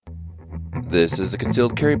This is the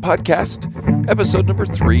Concealed Carry Podcast, episode number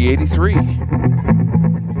 383.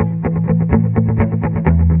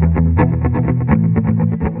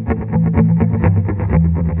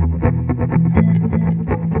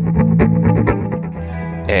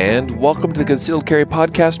 And welcome to the Concealed Carry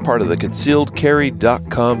Podcast, part of the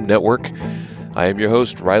ConcealedCarry.com network. I am your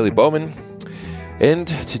host, Riley Bowman, and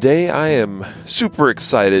today I am super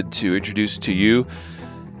excited to introduce to you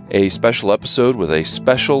a special episode with a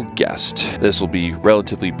special guest. This will be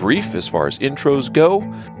relatively brief as far as intros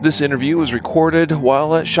go. This interview was recorded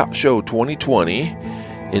while at SHOT Show 2020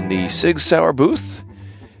 in the Sig Sauer booth,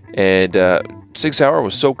 and Sig Sauer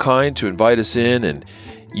was so kind to invite us in and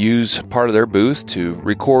use part of their booth to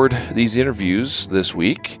record these interviews this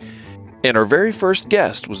week. And our very first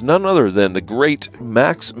guest was none other than the great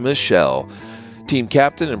Max Michel, team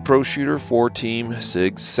captain and pro shooter for Team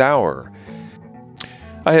Sig Sauer.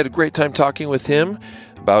 I had a great time talking with him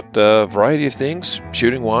about a variety of things,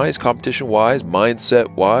 shooting-wise, competition-wise,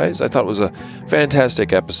 mindset-wise. I thought it was a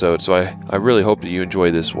fantastic episode, so I really hope that you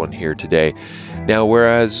enjoy this one here today. Now,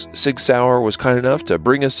 whereas Sig Sauer was kind enough to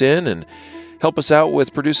bring us in and help us out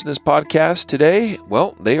with producing this podcast today,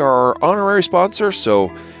 well, they are our honorary sponsor,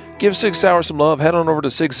 so give Sig Sauer some love. Head on over to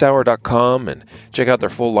sigsauer.com and check out their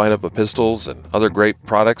full lineup of pistols and other great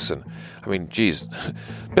products. And, I mean, geez,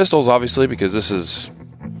 pistols, obviously, because this is,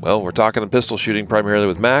 well, we're talking pistol shooting primarily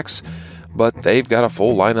with Max, but they've got a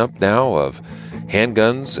full lineup now of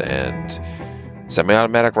handguns and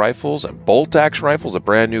semi-automatic rifles and bolt-action rifles. A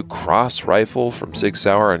brand new Cross rifle from Sig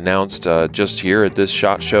Sauer announced just here at this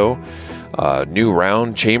SHOT Show. New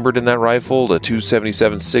round chambered in that rifle, the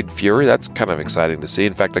 277 Sig Fury. That's kind of exciting to see.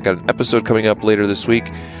 In fact, I got an episode coming up later this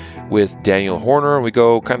week with Daniel Horner, and we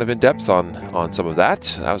go kind of in depth on some of that.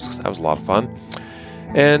 That was a lot of fun.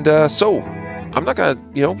 And so I'm not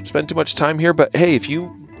going to spend too much time here, but hey, if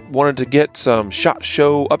you wanted to get some SHOT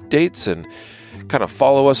Show updates and kind of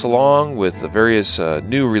follow us along with the various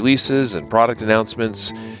new releases and product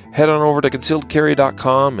announcements, head on over to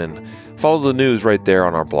concealedcarry.com and follow the news right there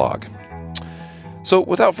on our blog. So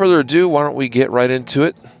without further ado, why don't we get right into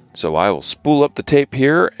it? So I will spool up the tape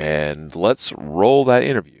here and let's roll that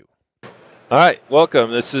interview. All right,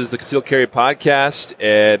 welcome. This is the Concealed Carry Podcast,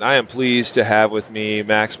 and I am pleased to have with me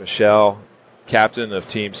Max Michel, captain of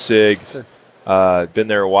Team Sig. Yes, sir. Been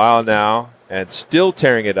there a while now and still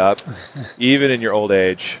tearing it up, even in your old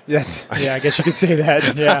age. Yes. Yeah, I guess you could say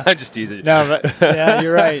that. Yeah. I'm just teasing you. No, but yeah,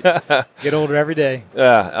 you're right. Get older every day.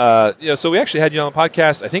 So we actually had you on the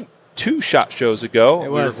podcast, I think, 2 SHOT shows ago.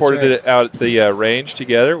 We recorded it out at the range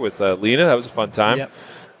together with Lena. That was a fun time. Yep.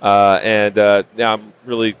 Now I'm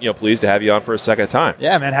really pleased to have you on for a second time.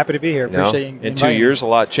 Yeah, man, happy to be here. Appreciate you. In 2 years, a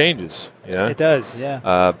lot changes. It does,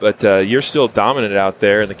 yeah. But you're still dominant out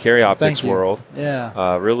there in the carry optics world.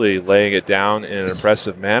 Yeah. Really laying it down in an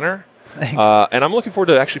impressive manner. Thanks. And I'm looking forward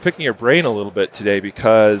to actually picking your brain a little bit today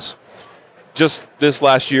because just this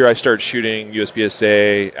last year, I started shooting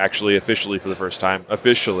USPSA actually officially for the first time.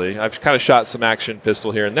 Officially. I've kind of shot some action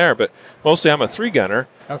pistol here and there, but mostly I'm a 3-gunner.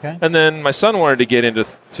 Okay. And then my son wanted to get into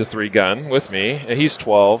 3-gun with me, and he's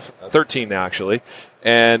 13 now actually.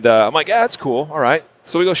 And I'm like, yeah, that's cool. All right.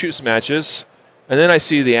 So we go shoot some matches, and then I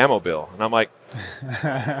see the ammo bill, and I'm like,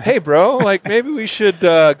 hey, bro, like maybe we should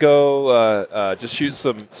go just shoot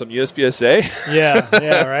some USPSA.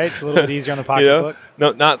 yeah, right. It's a little bit easier on the pocketbook.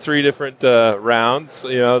 No, not 3 different rounds.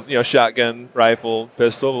 Shotgun, rifle,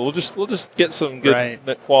 pistol. We'll just get some good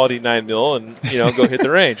quality 9mm and go hit the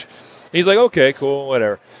range. He's like, okay, cool,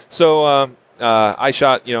 whatever. So I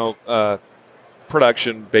shot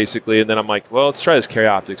production basically, and then I'm like, well, let's try this carry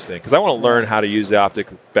optics thing because I want to learn how to use the optic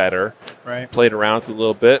better. Right. Played around with it a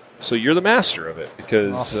little bit. So you're the master of it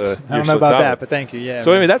because I don't know about that, but thank you. Yeah.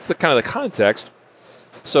 So that's the kind of the context.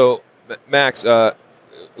 So Max,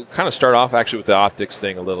 kind of start off actually with the optics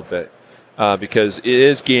thing a little bit because it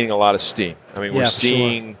is gaining a lot of steam. I mean, we're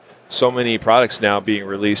seeing so many products now being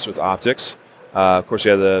released with optics. Of course,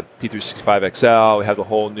 we have the P365 XL. We have the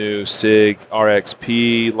whole new SIG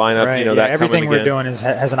RXP lineup. Right, that everything we're doing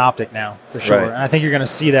has an optic now, for sure. Right. And I think you're going to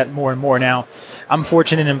see that more and more now. I'm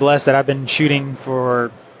fortunate and blessed that I've been shooting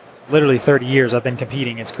for literally 30 years. I've been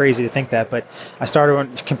competing. It's crazy to think that. But I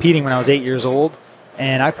started competing when I was 8 years old,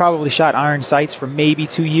 and I probably shot iron sights for maybe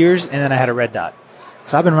 2 years, and then I had a red dot.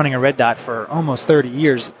 So I've been running a red dot for almost 30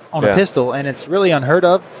 years on a pistol, and it's really unheard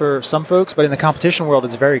of for some folks, but in the competition world,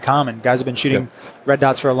 it's very common. Guys have been shooting red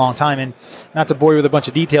dots for a long time, and not to bore you with a bunch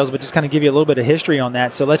of details, but just kind of give you a little bit of history on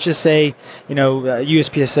that. So let's just say,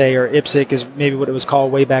 USPSA or IPSC is maybe what it was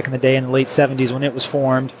called way back in the day in the late 70s when it was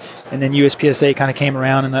formed, and then USPSA kind of came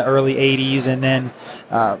around in the early 80s, and then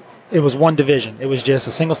it was one division. It was just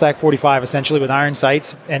a single stack 45 essentially with iron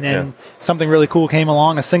sights, and then something really cool came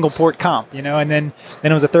along, a single port comp, and then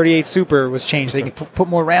it was a 38 Super was changed. They could put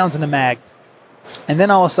more rounds in the mag. And then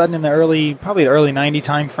all of a sudden in probably the early 90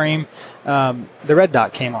 time frame, the red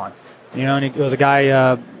dot came on, and it was a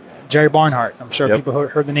guy, Jerry Barnhart. I'm sure people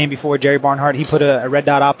heard the name before. Jerry Barnhart. He put a red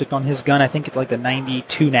dot optic on his gun. I think it's like the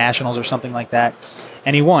 92 Nationals or something like that.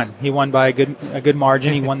 And he won. He won by a good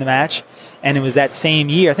margin. He won the match. And it was that same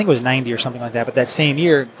year, I think it was 90 or something like that, but that same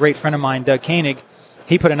year, great friend of mine, Doug Koenig,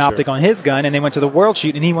 he put an optic on his gun, and they went to the World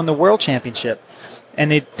Shoot, and he won the World Championship.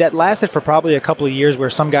 And that lasted for probably a couple of years where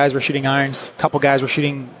some guys were shooting irons, a couple guys were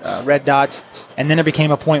shooting red dots, and then it became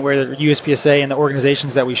a point where the USPSA and the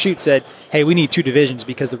organizations that we shoot said, hey, we need two divisions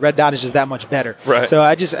because the red dot is just that much better. Right. So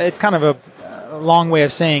it's kind of a long way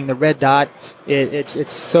of saying the red dot,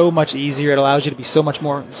 it's so much easier. It allows you to be so much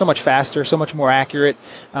faster, so much more accurate,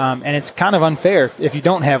 and it's kind of unfair if you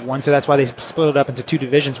don't have one. So that's why they split it up into two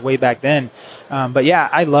divisions way back then. But yeah,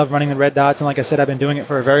 I love running the red dots, and like I said, I've been doing it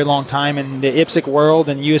for a very long time. And the IPSC world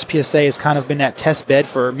and USPSA has kind of been that test bed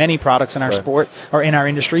for many products in our sport or in our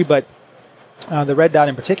industry. But the red dot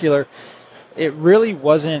in particular, it really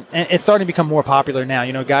wasn't. And it's starting to become more popular now.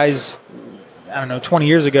 Guys, I don't know, 20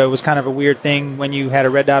 years ago was kind of a weird thing when you had a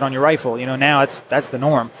red dot on your rifle. Now that's the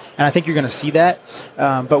norm. And I think you're going to see that.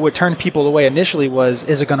 But what turned people away initially was,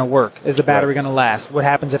 is it going to work? Is the battery going to last? What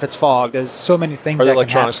happens if it's fog? There's so many things Are that the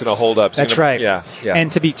electronics going to hold up? That's right. Yeah. And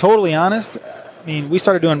to be totally honest, we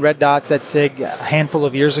started doing red dots at SIG a handful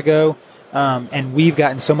of years ago, and we've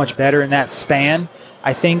gotten so much better in that span.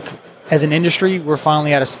 I think as an industry, we're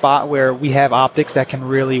finally at a spot where we have optics that can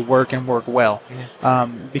really work and work well.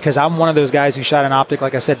 Because I'm one of those guys who shot an optic,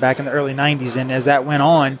 like I said, back in the early 90s. And as that went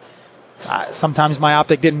on, sometimes my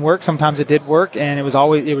optic didn't work. Sometimes it did work. And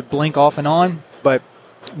it would blink off and on. But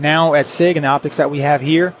now at SIG and the optics that we have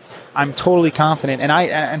here, I'm totally confident. And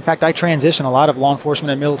in fact, I transition a lot of law enforcement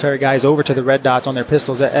and military guys over to the red dots on their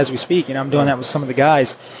pistols as we speak. I'm doing that with some of the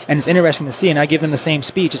guys. And it's interesting to see. And I give them the same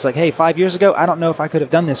speech. It's like, hey, 5 years ago, I don't know if I could have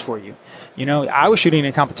done this for you. I was shooting in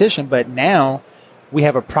a competition, but now we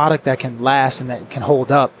have a product that can last and that can hold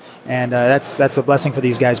up. And that's a blessing for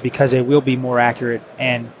these guys because they will be more accurate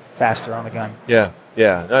and faster on the gun. Yeah.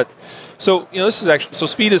 So, this is actually, so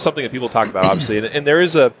speed is something that people talk about, obviously. And there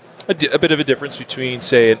is a bit of a difference between,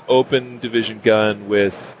 say, an open division gun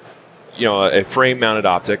with, a frame-mounted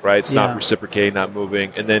optic, right? It's not reciprocating, not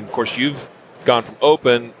moving. And then, of course, you've gone from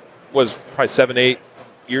open, was probably 7-8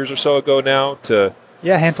 years or so ago now to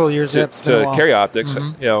a handful of years to carry optics.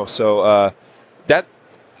 So that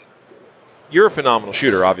you're a phenomenal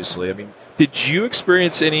shooter, obviously. Did you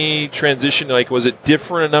experience any transition? Like, was it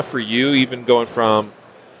different enough for you, even going from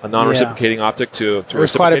a non-reciprocating optic to it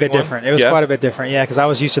was quite a bit different. It was quite a bit different, because I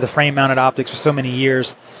was used to the frame-mounted optics for so many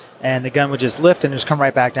years, and the gun would just lift and just come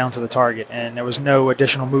right back down to the target, and there was no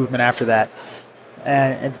additional movement after that.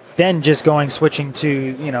 And then just switching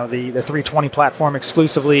to the 320 platform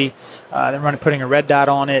exclusively, then putting a red dot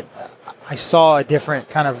on it, I saw a different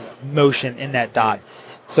kind of motion in that dot.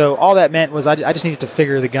 So all that meant was I just needed to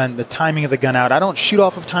figure the timing of the gun out. I don't shoot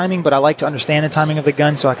off of timing, but I like to understand the timing of the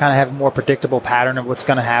gun, so I kind of have a more predictable pattern of what's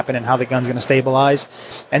going to happen and how the gun's going to stabilize.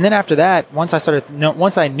 And then after that, once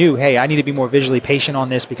I knew, hey, I need to be more visually patient on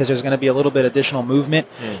this because there's going to be a little bit additional movement,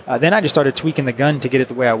 then I just started tweaking the gun to get it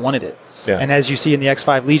the way I wanted it. Yeah. And as you see in the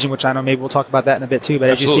X5 Legion, which I know maybe we'll talk about that in a bit too, but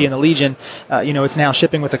as you see in the Legion, it's now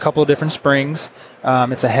shipping with a couple of different springs.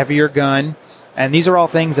 It's a heavier gun, and these are all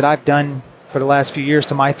things that I've done for the last few years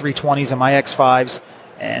to my 320s and my X5s,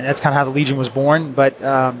 and that's kind of how the Legion was born. But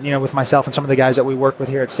with myself and some of the guys that we work with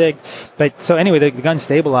here at SIG. But so anyway, the gun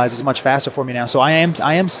stabilizes much faster for me now. So I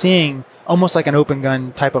am seeing almost like an open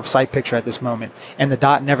gun type of sight picture at this moment, and the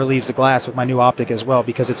dot never leaves the glass with my new optic as well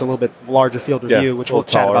because it's a little bit larger field of view, which we'll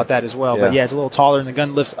chat about that as well. But it's a little taller, and the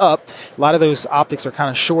gun lifts up. A lot of those optics are kind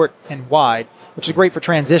of short and wide, which is great for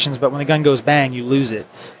transitions, but when the gun goes bang, you lose it,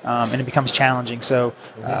 and it becomes challenging. So,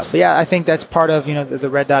 but I think that's part of the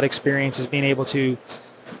red dot experience is being able to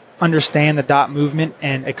understand the dot movement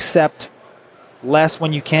and accept less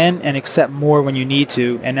when you can and accept more when you need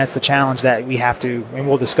to, and that's the challenge that we have to, and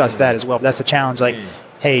we'll discuss that as well. But that's the challenge,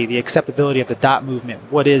 hey, the acceptability of the dot movement.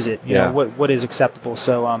 What is it? You know, what is acceptable?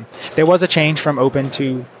 So there was a change from open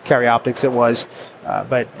to carry optics. It was,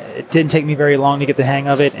 but it didn't take me very long to get the hang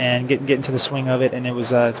of it and get into the swing of it. And it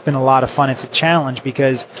was it's been a lot of fun. It's a challenge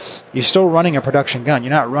because you're still running a production gun. You're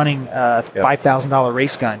not running a $5,000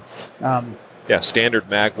 race gun. Standard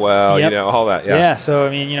magwell, all that. So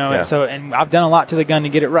I mean, so and I've done a lot to the gun to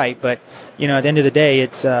get it right, but at the end of the day,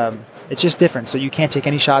 it's It's just different. So you can't take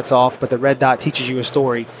any shots off, but the red dot teaches you a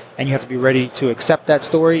story, and you have to be ready to accept that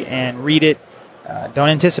story and read it. Don't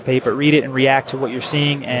anticipate, but read it and react to what you're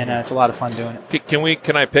seeing, and it's a lot of fun doing it.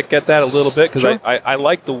 Can I pick at that a little bit? Because Sure. I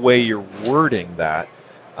like the way you're wording that.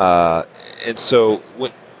 And so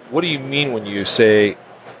what do you mean when you say,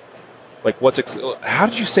 like, how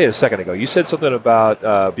did you say it a second ago? You said something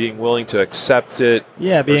about being willing to accept it.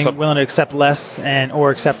 Yeah, being willing to accept less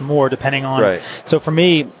or accept more, depending on. Right. So for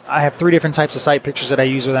me, I have 3 different types of sight pictures that I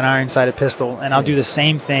use with an iron-sighted pistol, and I'll do the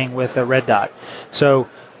same thing with a red dot. So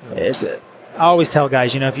I always tell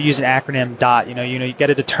guys, if you use an acronym DOT, you got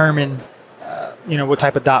to determine, what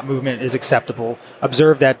type of dot movement is acceptable,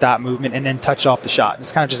 observe that dot movement, and then touch off the shot.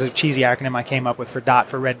 It's kind of just a cheesy acronym I came up with for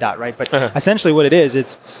red dot, right? But essentially what it is,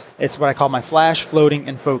 it's what I call my flash, floating,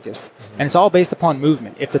 and focused. And it's all based upon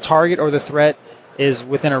movement. If the target or the threat is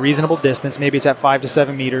within a reasonable distance, maybe it's at 5 to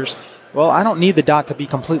 7 meters, well, I don't need the dot to be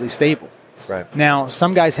completely stable. Right. Now,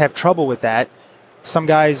 some guys have trouble with that. Some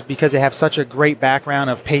guys, because they have such a great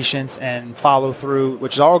background of patience and follow through,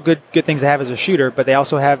 which is all good things to have as a shooter, but they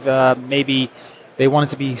also have maybe they want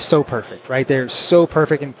it to be so perfect, right? They're so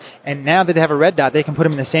perfect, and now that they have a red dot, they can put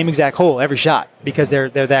them in the same exact hole every shot because they're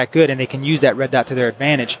that good, and they can use that red dot to their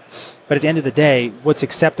advantage. But at the end of the day, what's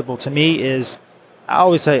acceptable to me is, I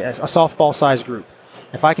always say, a softball-sized group.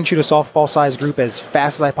 If I can shoot a softball-sized group as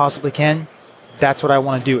fast as I possibly can, that's what I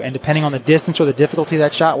want to do. And depending on the distance or the difficulty of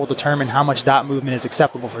that shot will determine how much dot movement is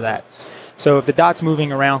acceptable for that. So if the dot's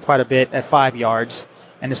moving around quite a bit at 5 yards,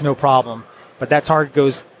 and it's no problem, but that target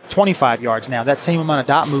goes 25 yards now, that same amount of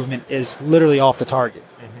dot movement is literally off the target,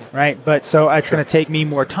 right? But so it's going to take me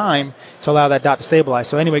more time to allow that dot to stabilize.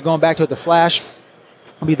 So anyway, going back to it, the flash,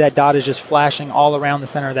 that dot is just flashing all around the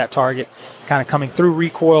center of that target, kind of coming through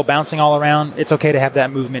recoil, bouncing all around. It's okay to have that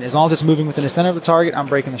movement. As long as it's moving within the center of the target, I'm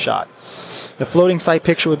breaking the shot. The floating sight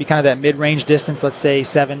picture would be kind of that mid-range distance, let's say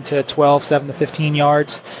 7 to 12, 7 to 15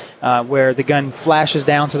 yards, where the gun flashes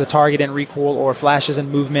down to the target in recoil or flashes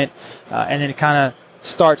in movement, and then it kind of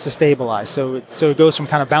starts to stabilize. So it goes from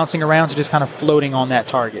kind of bouncing around to just kind of floating on that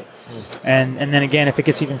target. And then again, if it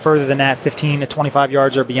gets even further than that, 15 to 25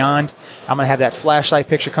 yards or beyond, I'm going to have that flashlight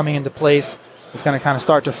picture coming into place. It's going to kind of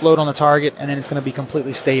start to float on the target, and then it's going to be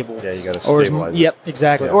completely stable. Yeah, you got to stabilize it. Yep,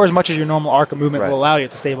 exactly. Yeah. Or as much as your normal arc of movement will allow you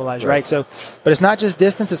to stabilize, right? So, but it's not just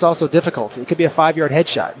distance; it's also difficulty. It could be a 5-yard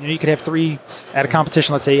headshot. You could have 3 at a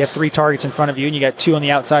competition. Let's say you have 3 targets in front of you, and you got 2 on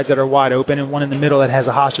the outsides that are wide open, and 1 in the middle that has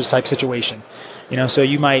a hostage type situation. So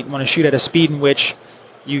you might want to shoot at a speed in which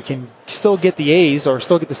you can still get the A's or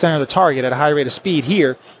still get the center of the target at a high rate of speed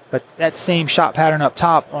here, but that same shot pattern up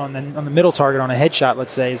top on the middle target on a headshot,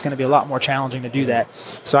 let's say, is going to be a lot more challenging to do that.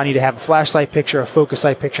 So I need to have a flashlight picture, a focus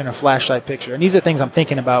sight picture, and a flashlight picture. And these are things I'm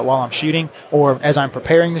thinking about while I'm shooting or as I'm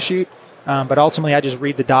preparing to shoot. But ultimately, I just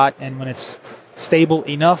read the dot, and when it's stable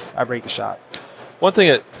enough, I break the shot. One thing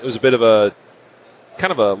that was a bit of a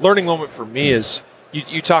kind of a learning moment for me is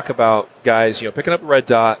you talk about guys, picking up a red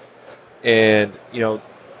dot, and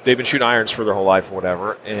they've been shooting irons for their whole life or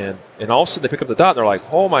whatever, and all of a sudden they pick up the dot and they're like,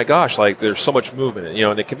 oh my gosh, like there's so much movement,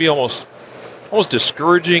 and it can be almost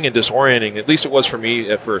discouraging and disorienting. At least it was for me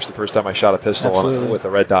at first, the first time I shot a pistol with a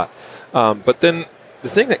red dot. But then the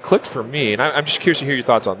thing that clicked for me, and I'm just curious to hear your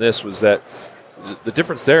thoughts on this, was that the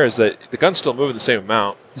difference there is that the gun's still moving the same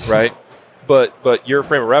amount, right? but your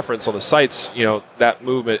frame of reference on the sights, that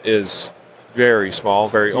movement is very small,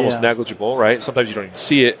 very almost negligible, right? Sometimes you don't even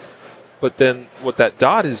see it. But then what that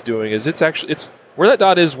dot is doing is it's where that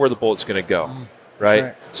dot is where the bullet's going to go,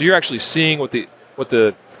 right? So you're actually seeing what the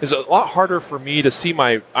it's a lot harder for me to see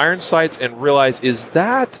my iron sights and realize, is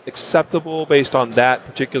that acceptable based on that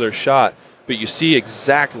particular shot? But you see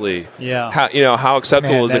exactly how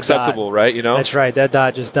acceptable is acceptable, dot, right? That's right. That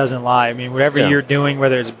dot just doesn't lie. I mean, whatever you're doing,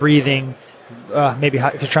 whether it's breathing, maybe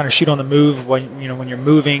if you're trying to shoot on the move, when you're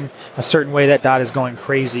moving a certain way, that dot is going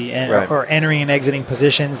crazy, or entering and exiting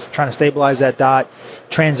positions, trying to stabilize that dot,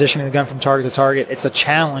 transitioning the gun from target to target. It's a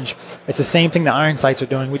challenge. It's the same thing the iron sights are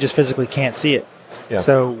doing. We just physically can't see it. Yeah.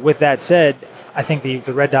 So with that said, I think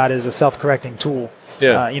the red dot is a self-correcting tool.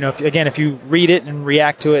 Yeah. If you read it and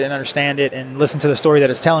react to it and understand it and listen to the story that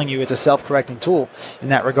it's telling you, it's a self-correcting tool in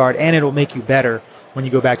that regard, and it'll make you better when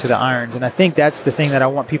you go back to the irons. And I think that's the thing that I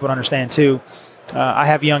want people to understand too. I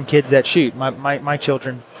have young kids that shoot, my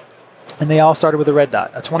children, and they all started with a red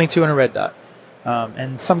dot, a 22 and a red dot.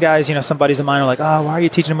 And some guys, some buddies of mine are like, oh, why are you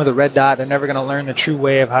teaching them with a red dot? They're never going to learn the true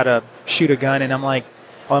way of how to shoot a gun. And I'm like,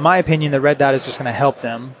 well, in my opinion, the red dot is just going to help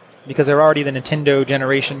them because they're already the Nintendo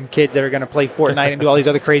generation kids that are going to play Fortnite and do all these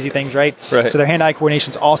other crazy things, right? So their hand-eye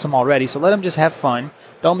coordination's awesome already. So let them just have fun.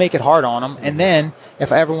 Don't make it hard on them. And then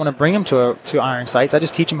if I ever want to bring them to iron sights, I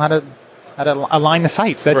just teach them how to how to align the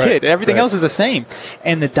sights. That's Right, it. Everything right. else is the same.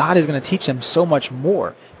 And the dot is going to teach them so much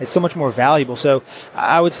more. It's so much more valuable. So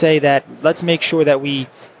I would say that let's make sure that we're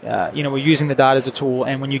using the dot as a tool.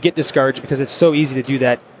 And when you get discouraged, because it's so easy to do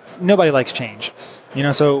that, nobody likes change.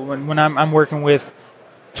 So when I'm working with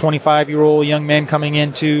 25-year-old young men coming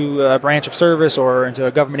into a branch of service or into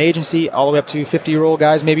a government agency, all the way up to 50-year-old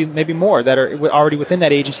guys, maybe more, that are already within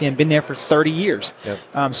that agency and been there for 30 years.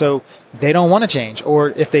 Yep. So they don't want to change,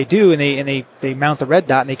 or if they do, and they mount the red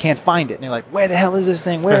dot and they can't find it, and they're like, "Where the hell is this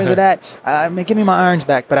thing? Where is it at? Give me my irons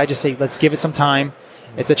back." But I just say, let's give it some time.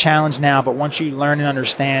 It's a challenge now, but once you learn and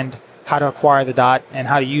understand how to acquire the dot and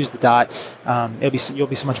how to use the dot, you'll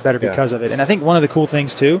be so much better because of it. And I think one of the cool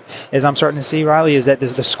things too is I'm starting to see, Riley, is that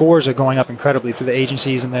the scores are going up incredibly through the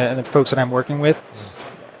agencies and the folks that I'm working with.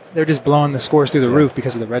 They're just blowing the scores through the roof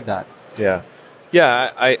because of the red dot. Yeah,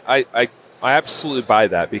 I absolutely buy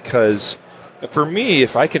that, because for me,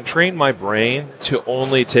 if I can train my brain to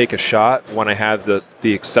only take a shot when I have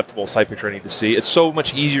the acceptable sight picture I need to see, it's so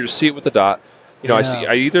much easier to see it with the dot. I see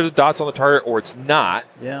either the dot's on the target or it's not.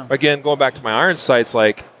 Yeah. Again, going back to my iron sights,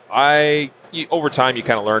 over time you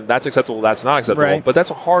kind of learn that's acceptable, that's not acceptable. Right. But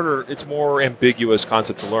it's more ambiguous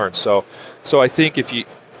concept to learn. So I think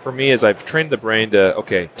for me, as I've trained the brain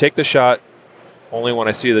to, take the shot only when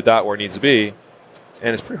I see the dot where it needs to be,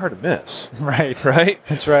 and it's pretty hard to miss. Right. Right?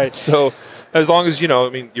 That's right. So as long as,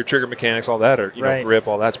 your trigger mechanics, all that, or, grip,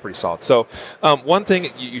 all that's pretty solid. So one thing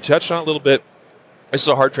you touched on a little bit, this is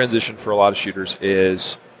a hard transition for a lot of shooters,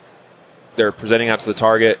 is they're presenting out to the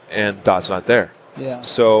target and the dot's not there. Yeah.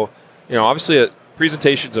 So, obviously a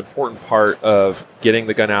presentation is an important part of getting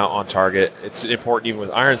the gun out on target. It's important even with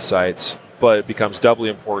iron sights, but it becomes doubly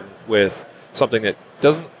important with something that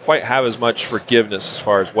doesn't quite have as much forgiveness as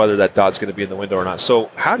far as whether that dot's going to be in the window or not. So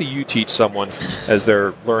how do you teach someone as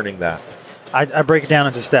they're learning that? I break it down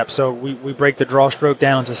into steps. So we break the draw stroke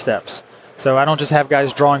down into steps. So I don't just have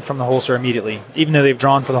guys drawing from the holster immediately, even though they've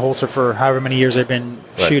drawn for the holster for however many years they've been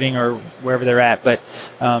shooting or wherever they're at. But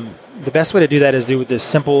the best way to do that is do with the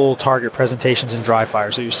simple target presentations and dry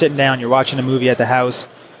fire. So you're sitting down, you're watching a movie at the house,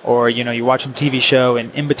 or you're watching a TV show,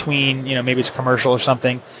 and in between, maybe it's a commercial or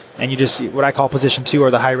something, and you just, what I call position 2, or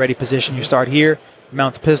the high ready position. You start here,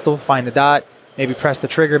 mount the pistol, find the dot, maybe press the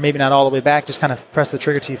trigger, maybe not all the way back, just kind of press the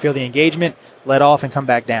trigger till you feel the engagement, let off and come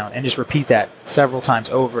back down, and just repeat that several times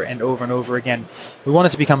over and over and over again. We want it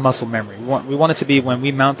to become muscle memory. We want it to be when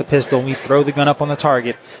we mount the pistol and we throw the gun up on the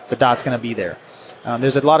target, the dot's going to be there.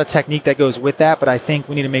 There's a lot of technique that goes with that, but I think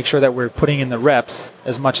we need to make sure that we're putting in the reps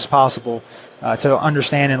as much as possible to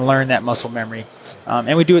understand and learn that muscle memory.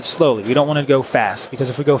 And we do it slowly. We don't want to go fast, because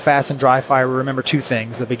if we go fast and dry fire, we remember two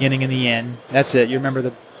things, the beginning and the end. That's it. You remember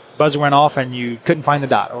the buzzer went off and you couldn't find the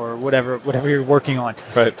dot, or whatever you're working on.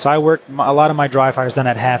 Right. So I work, a lot of my dry fire is done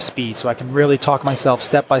at half speed, so I can really talk myself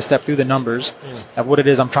step by step through the numbers of what it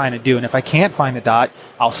is I'm trying to do. And if I can't find the dot,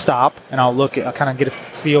 I'll stop and I'll kind of get a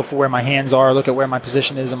feel for where my hands are, look at where my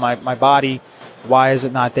position is in my body. Why is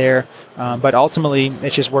it not there? But ultimately,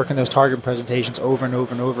 it's just working those target presentations over and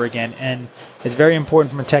over and over again. And it's very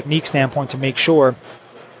important from a technique standpoint to make sure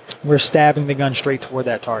we're stabbing the gun straight toward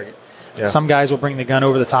that target. Yeah. Some guys will bring the gun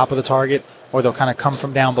over the top of the target, or they'll kind of come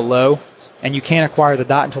from down below, and you can't acquire the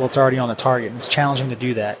dot until it's already on the target, and it's challenging to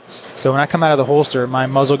do that. So when I come out of the holster, my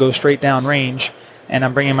muzzle goes straight down range, and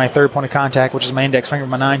I'm bringing my third point of contact, which is my index finger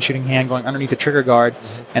with my 9 shooting hand, going underneath the trigger guard.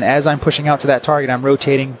 And as I'm pushing out to that target, I'm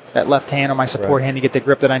rotating that left hand or my support hand to get the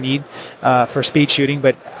grip that I need for speed shooting.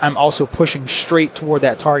 But I'm also pushing straight toward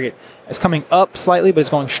that target. It's coming up slightly, but it's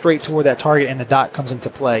going straight toward that target, and the dot comes into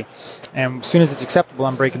play. And as soon as it's acceptable,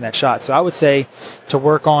 I'm breaking that shot. So I would say to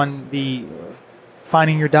work on the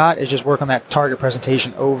finding your dot is just work on that target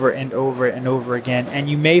presentation over and over and over again. And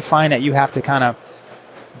you may find that you have to kind of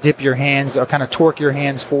dip your hands or kind of torque your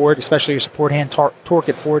hands forward, especially your support hand, torque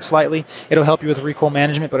it forward slightly. It'll help you with recoil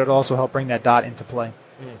management, but it'll also help bring that dot into play.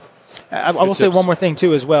 I will say one more thing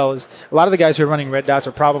too as well, is a lot of the guys who are running red dots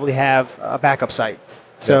will probably have a backup sight.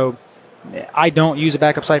 So I don't use a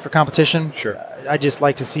backup sight for competition. Sure. I just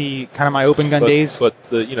like to see kind of my open gun days. But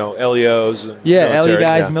the LEOs and LE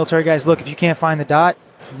guys, military guys, look, if you can't find the dot,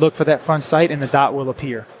 look for that front sight and the dot will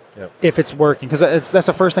appear. Yep. If it's working, because that's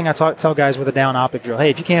the first thing I tell guys with a down optic drill. Hey,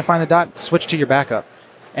 if you can't find the dot, switch to your backup.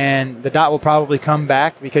 And the dot will probably come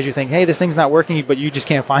back because you think, hey, this thing's not working, but you just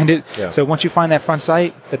can't find it. Yeah. So once you find that front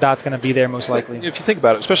sight, the dot's going to be there most likely. If you think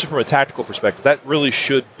about it, especially from a tactical perspective, that really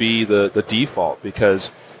should be the default,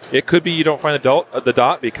 because it could be you don't find the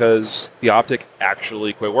dot because the optic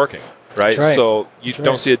actually quit working. Right? So you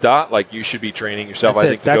don't see a dot, like you should be training yourself, that's I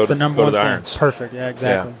think, that's to the number go one to the thing. irons. Perfect. Yeah,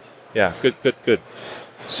 exactly. Yeah. Good.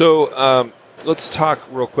 So let's talk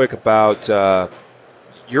real quick about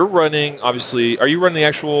you're running. Obviously, are you running the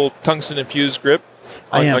actual tungsten infused grip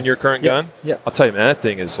on your current gun? Yeah. I'll tell you, man, that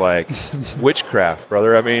thing is like witchcraft,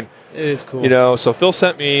 brother. I mean, it is cool. So Phil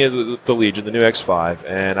sent me the Legion, the new X5,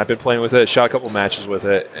 and I've been playing with it. Shot a couple matches with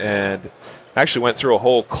it, and actually went through a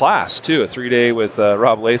whole class too, a 3-day with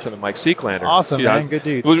Rob Latham and Mike Seeklander. Awesome, man, good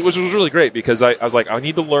dudes. Which was really great because I was like, I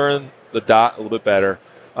need to learn the dot a little bit better.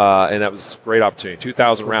 And that was a great opportunity.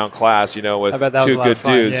 2,000 round class, with two good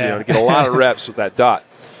dudes, to get a lot of reps with that dot.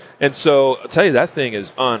 And so I'll tell you, that thing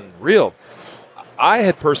is unreal. I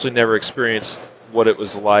had personally never experienced what it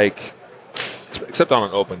was like, except on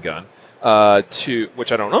an open gun,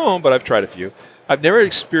 which I don't know, but I've tried a few. I've never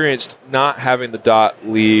experienced not having the dot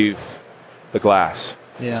leave the glass.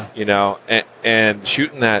 Yeah. And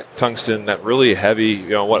shooting that tungsten, that really heavy,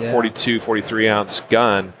 42, 43 ounce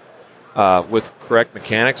gun with correct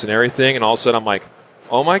mechanics and everything. And all of a sudden I'm like,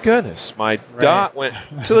 oh my goodness, my dot went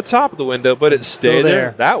to the top of the window, but it stayed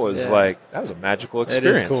there. That was that was a magical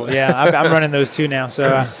experience. It is cool. Yeah, I'm running those too now.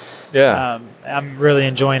 So I'm really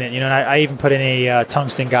enjoying it. And I even put in a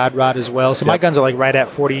tungsten God rod as well. So my guns are like right at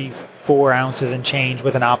 44 ounces and change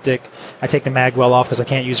with an optic. I take the mag well off because I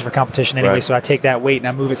can't use it for competition anyway. So I take that weight and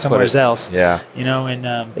I move it somewhere else. Yeah.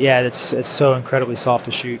 It's so incredibly soft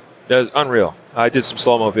to shoot. That's unreal. I did some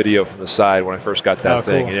slow-mo video from the side when I first got that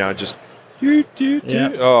thing. Cool. Just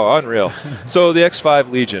oh, unreal. So the X5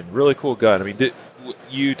 Legion, really cool gun. I mean,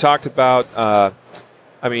 you talked about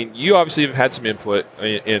you obviously have had some input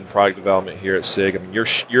in product development here at SIG. I mean,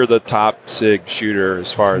 you're the top SIG shooter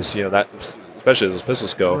as far as that, especially as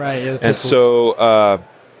pistols go. Right. Yeah, and so,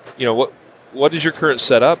 what is your current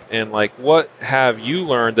setup, and what have you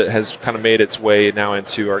learned that has kind of made its way now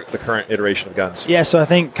into the current iteration of guns? Yeah. So I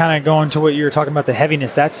think kind of going to what you were talking about, the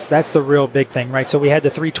heaviness. That's the real big thing, right? So we had the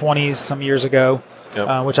 320s some years ago.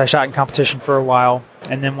 Yep. Which I shot in competition for a while.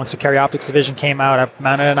 And then once the Carry Optics division came out, I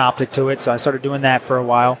mounted an optic to it, so I started doing that for a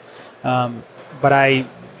while. But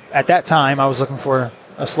at that time, I was looking for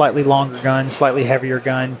a slightly longer gun, slightly heavier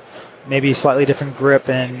gun, maybe slightly different grip,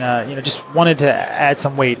 and just wanted to add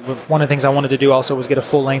some weight. One of the things I wanted to do also was get a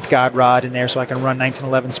full-length God rod in there so I can run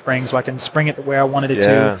 1911 springs, so I can spring it the way I wanted it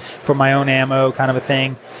to for my own ammo, kind of a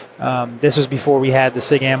thing. This was before we had the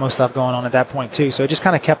SIG ammo stuff going on at that point too, so it just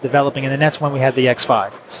kind of kept developing, and then that's when we had the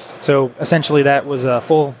X5. So essentially that was a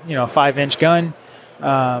full 5-inch gun,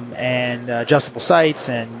 and adjustable sights,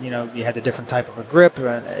 and you had a different type of a grip.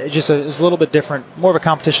 It was a little bit different, more of a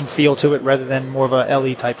competition feel to it rather than more of a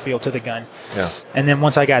LE type feel to the gun. Yeah. And then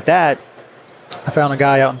once I got that, I found a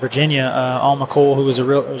guy out in Virginia, Al McColl, who was a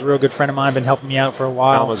real good friend of mine, been helping me out for a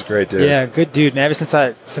while. Al was a great dude. Yeah, good dude. And ever since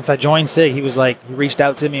I joined SIG, he reached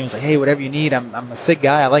out to me and was like, hey, whatever you need, I'm a SIG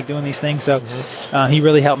guy. I like doing these things. So he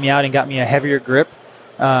really helped me out and got me a heavier grip.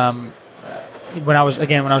 When I was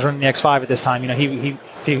running the X5 at this time, he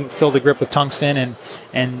filled the grip with tungsten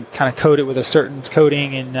and kind of coat it with a certain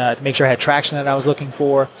coating and to make sure I had traction that I was looking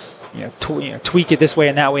for. Tweak it this way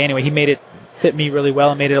and that way. Anyway, he made it fit me really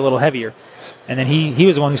well and made it a little heavier. And then he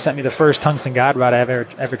was the one who sent me the first tungsten God rod I've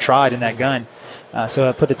ever tried in that gun. So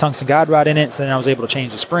I put the tungsten God rod in it, so then I was able to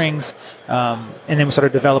change the springs. And then we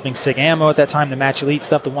started developing SIG ammo at that time. The Match Elite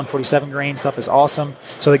stuff, the 147 grain stuff is awesome.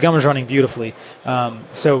 So the gun was running beautifully. And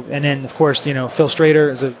then, of course, Phil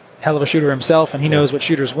Strader is a hell of a shooter himself, and he knows what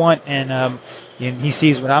shooters want, and he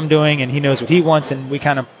sees what I'm doing, and he knows what he wants, and we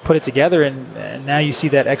kind of put it together, and now you see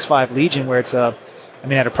that X5 Legion where it's at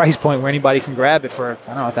a price point where anybody can grab it for,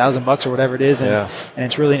 I don't know, $1,000 or whatever it is, and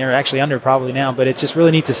it's really, or actually under probably now, but it's just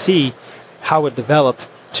really neat to see how it developed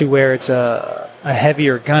to where it's a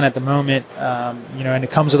heavier gun at the moment, and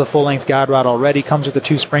it comes with a full-length God rod already, comes with the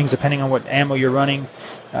 2 springs depending on what ammo you're running,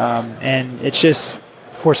 and it's just,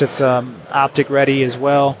 of course, it's optic ready as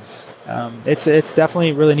well. It's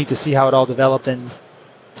definitely really neat to see how it all developed, and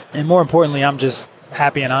more importantly, I'm just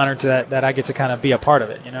happy and honored to that I get to kind of be a part of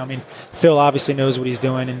it. Phil obviously knows what he's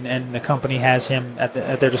doing, and the company has him at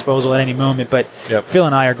their disposal at any moment. But Phil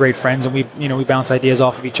and I are great friends, and we bounce ideas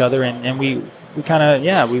off of each other, and we kind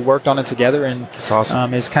of we worked on it together. And it's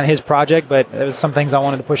awesome. It's kind of his project, but there was some things I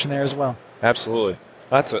wanted to push in there as well. Absolutely,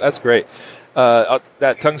 that's great.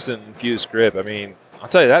 That tungsten infused grip. I'll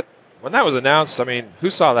tell you that when that was announced, who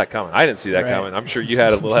saw that coming? I didn't see that coming. I'm sure you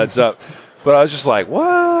had a little heads up. But I was just like,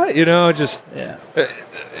 what? It's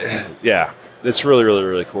really, really,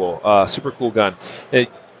 really cool. Super cool gun.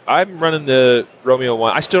 I'm running the Romeo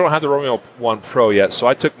 1. I still don't have the Romeo 1 Pro yet, so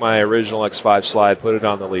I took my original X5 slide, put it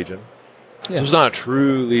on the Legion. Yeah. So it's not a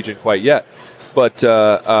true Legion quite yet. But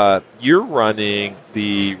you're running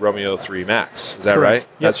the Romeo 3 Max. Is that right? Yep.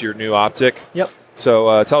 That's your new optic? Yep.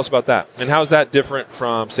 So tell us about that. And how's that different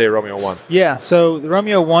from, say, a Romeo 1? Yeah, so the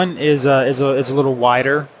Romeo 1 is a little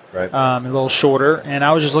wider, right? A little shorter, and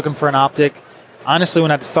I was just looking for an optic. Honestly,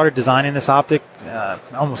 when I started designing this optic,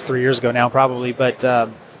 almost 3 years ago now probably, but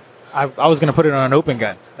I was going to put it on an open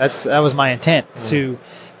gun. That was my intent, to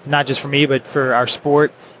not just for me, but for our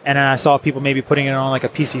sport. And then I saw people maybe putting it on like a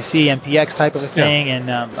PCC, MPX type of a thing, and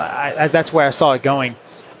that's where I saw it going.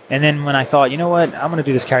 And then when I thought, you know what, I'm going to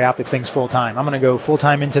do this carry optics things full time. I'm going to go full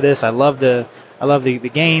time into this. I love the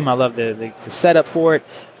game. I love the setup for it.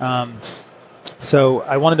 So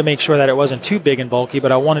I wanted to make sure that it wasn't too big and bulky,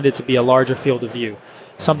 but I wanted it to be a larger field of view,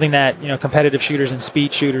 something that competitive shooters and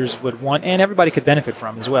speed shooters would want, and everybody could benefit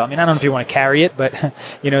from as well. I mean, I don't know if you want to carry it, but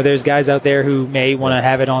there's guys out there who may want to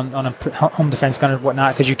have it on a home defense gun or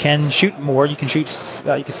whatnot, because you can shoot more, you can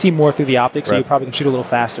see more through the optics, so you probably can shoot a little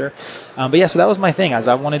faster. But yeah, so that was my thing.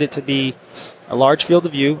 I wanted it to be a large field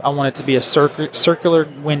of view. I wanted it to be a circular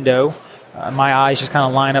window. My eyes just kind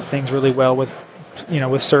of line up things really well with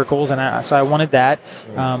circles, and so I wanted that.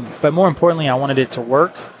 But more importantly, I wanted it to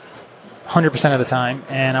work 100% of the time,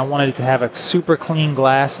 and I wanted it to have a super clean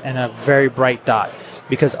glass and a very bright dot.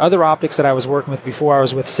 Because other optics that I was working with before I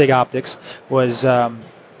was with SIG Optics was I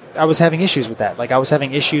was having issues with that. Like I was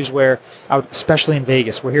having issues where especially in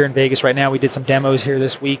Vegas. We're here in Vegas right now. We did some demos here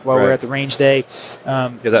this week while we were at the range day.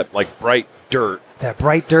 That like bright dirt. That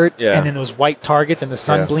bright dirt, and then those white targets and the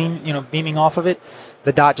sun beaming off of it.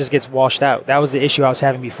 The dot just gets washed out. That was the issue I was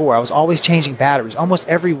having before. I was always changing batteries. Almost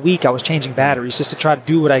every week I was changing batteries just to try to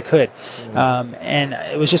do what I could. And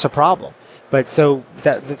it was just a problem. But so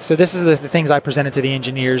this is the things I presented to the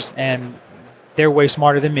engineers, and they're way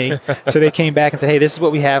smarter than me. So they came back and said, hey, this is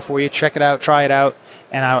what we have for you. Check it out. Try it out.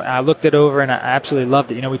 And I looked it over, and I absolutely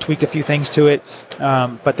loved it. We tweaked a few things to it.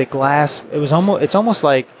 But the glass, it's almost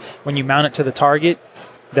like when you mount it to the target,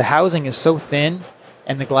 the housing is so thin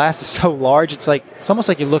and the glass is so large, it's almost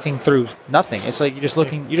like you're looking through nothing. It's like you're just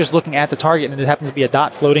looking at the target, and it happens to be a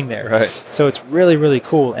dot floating there. Right. So it's really, really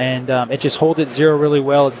cool, and it just holds its zero really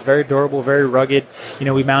well. It's very durable, very rugged.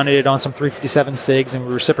 We mounted it on some 357 SIGs, and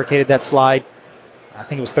we reciprocated that slide. I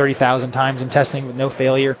think it was 30,000 times in testing with no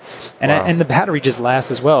failure, and and the battery just lasts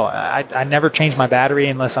as well. I never change my battery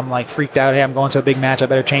unless I'm like freaked out. Hey, I'm going to a big match. I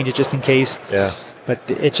better change it just in case. Yeah. But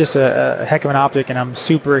it's just a heck of an optic, and I'm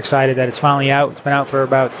super excited that it's finally out. It's been out for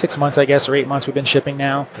about 6 months, I guess, or 8 months we've been shipping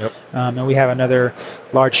now. Yep. And we have another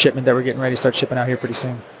large shipment that we're getting ready to start shipping out here pretty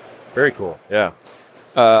soon. Very cool. Yeah.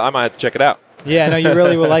 I might have to check it out. Yeah, no, you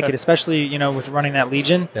really will like it, especially, with running that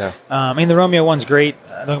Legion. Yeah. I mean, the Romeo 1's great.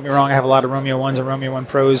 Don't get me wrong, I have a lot of Romeo 1s and Romeo 1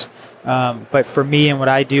 Pros. But for me and what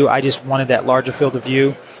I do, I just wanted that larger field of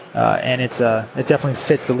view, and it definitely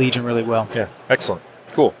fits the Legion really well. Yeah, excellent.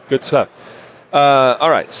 Cool. Good stuff. All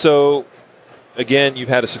right, so again, you've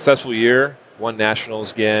had a successful year, won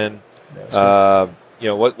nationals again. What's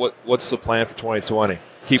the plan for 2020?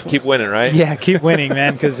 Keep winning, right? Yeah, keep winning,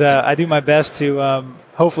 man. Because I do my best to.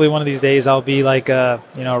 Hopefully, one of these days, I'll be like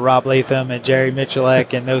Rob Latham and Jerry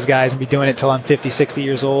Michalek and those guys, and be doing it till I'm 50, 60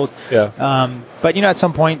 years old. Yeah. But at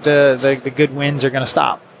some point, the good wins are going to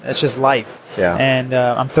stop. That's just life. Yeah. And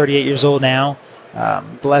I'm 38 years old now.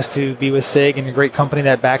 Blessed to be with SIG and a great company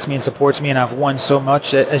that backs me and supports me, and I've won so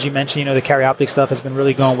much. As you mentioned, the carry optic stuff has been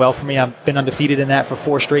really going well for me. I've been undefeated in that for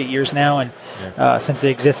 4 straight years now, and since the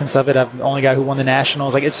existence of it, I'm the only guy who won the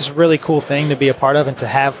nationals. Like, it's just a really cool thing to be a part of and to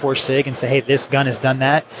have for SIG and say, hey, this gun has done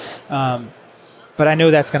that. But I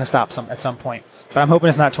know that's going to stop at some point. But I'm hoping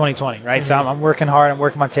it's not 2020, right? Mm-hmm. So I'm working hard. I'm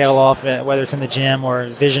working my tail off, whether it's in the gym or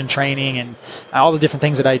vision training and all the different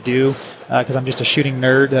things that I do, because I'm just a shooting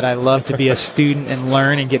nerd that I love to be a student and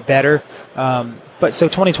learn and get better. But so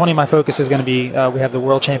 2020, my focus is going to be we have the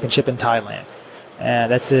World Championship in Thailand.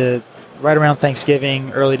 That's right around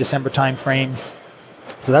Thanksgiving, early December time frame.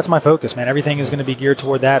 So that's my focus, man. Everything is going to be geared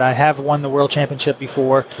toward that. I have won the World Championship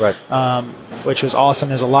before, right? Which was awesome.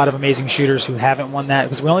 There's a lot of amazing shooters who haven't won that,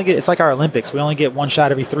 because it's like our Olympics. We only get one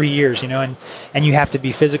shot every 3 years, and you have to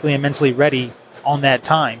be physically and mentally ready on that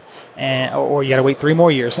time, or you got to wait 3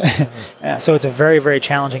 more years. So it's a very, very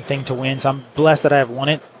challenging thing to win. So I'm blessed that I have won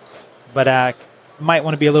it, but I might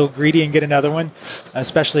want to be a little greedy and get another one,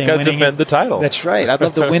 especially in winning. Got to defend the title. That's right. I'd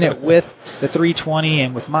love to win it with the 320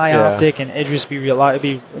 and with my optic, and it'd just be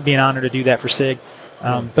an honor to do that for SIG.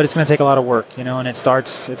 But it's going to take a lot of work, and it's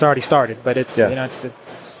already started, but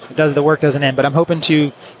the work doesn't end. But I'm hoping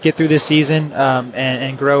to get through this season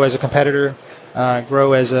and grow as a competitor,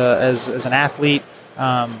 grow as an athlete,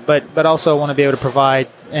 but also want to be able to provide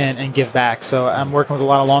and give back. So I'm working with a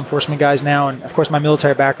lot of law enforcement guys now, and of course my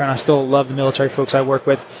military background, I still love the military folks I work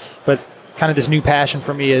with, but kind of this new passion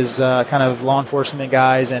for me is kind of law enforcement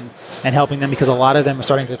guys and helping them, because a lot of them are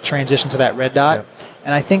starting to transition to that red dot. Yeah.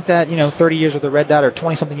 And I think that, 30 years with the red dot or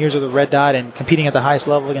 20-something years with the red dot and competing at the highest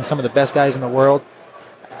level against some of the best guys in the world,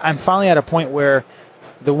 I'm finally at a point where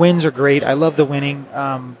the wins are great. I love the winning,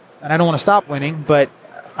 and I don't want to stop winning, but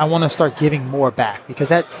I want to start giving more back, because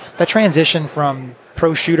that transition from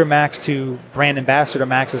pro shooter max to brand ambassador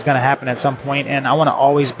max is going to happen at some point, and I want to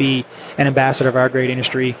always be an ambassador of our great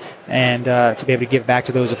industry and to be able to give back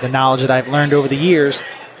to those of the knowledge that I've learned over the years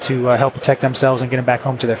to help protect themselves and get them back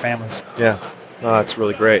home to their families. Yeah, no, that's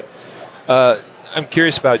really great. I'm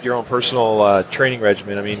curious about your own personal training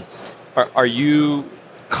regimen. I mean, are you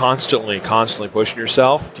constantly pushing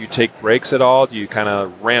yourself? Do you take breaks at all? Do you kind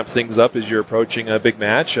of ramp things up as you're approaching a big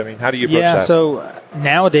match? I mean, how do you approach that? Yeah, so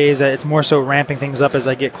nowadays it's more so ramping things up as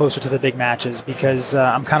I get closer to the big matches, because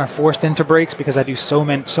I'm kind of forced into breaks because I do so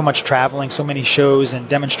much traveling, so many shows and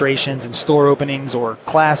demonstrations and store openings or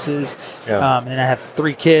classes. Yeah. And I have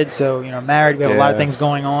 3 kids, so married. We have a lot of things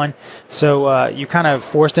going on. So you're kind of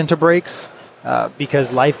forced into breaks.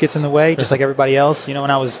 Because life gets in the way, just like everybody else. When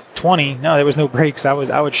I was 20, there was no breaks.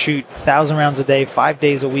 I would shoot 1,000 rounds a day, 5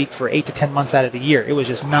 days a week for 8 to 10 months out of the year. It was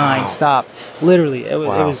just non-stop. Literally, it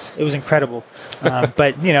was incredible.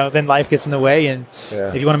 But then life gets in the way, and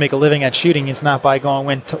if you want to make a living at shooting, it's not by going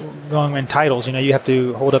win titles. You have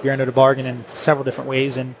to hold up your end of the bargain in several different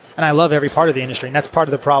ways. And I love every part of the industry, and that's part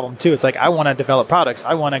of the problem too. It's like I want to develop products,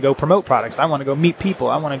 I want to go promote products, I want to go meet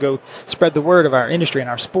people, I want to go spread the word of our industry and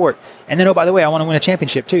our sport. And then, by the way, I want to win a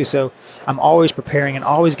championship too. So I'm always preparing and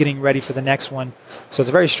always getting ready for the next one. So it's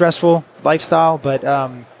a very stressful lifestyle, but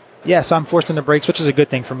so I'm forced into breaks, which is a good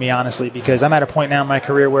thing for me, honestly, because I'm at a point now in my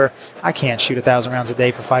career where I can't shoot 1,000 rounds a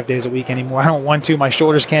day for 5 days a week anymore. I don't want to. My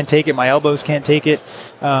shoulders can't take it. My elbows can't take it.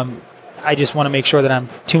 I just want to make sure that I'm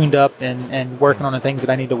tuned up and working on the things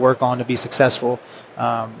that I need to work on to be successful,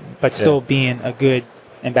 but still being a good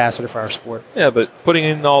ambassador for our sport. Yeah, but putting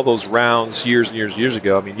in all those rounds years and years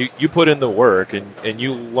ago, I mean, you put in the work and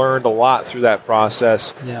you learned a lot through that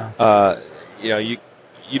process. Yeah.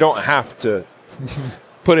 You don't have to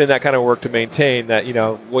put in that kind of work to maintain that,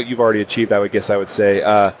 what you've already achieved, I would say.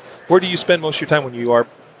 Where do you spend most of your time when you are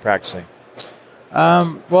practicing?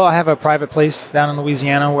 Well, I have a private place down in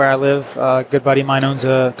Louisiana where I live. A good buddy of mine owns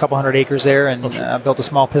a couple 100 acres there, and I built a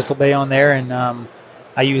small pistol bay on there, and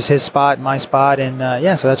I use his spot, my spot, and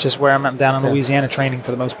so that's just where I'm down in Louisiana training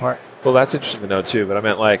for the most part. Well, that's interesting to know too. But I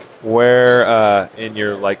meant where in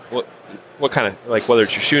your what kind of whether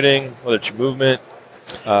it's your shooting, whether it's your movement.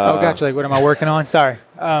 Gotcha. What am I working on? Sorry.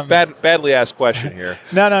 Badly asked question here.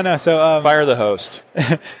 No. So fire the host.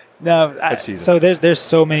 No. So there's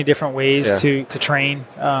so many different ways to train.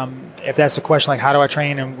 If that's the question, how do I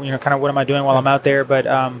train, and kind of what am I doing while I'm out there? But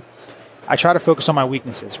I try to focus on my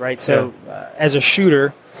weaknesses, right? So as a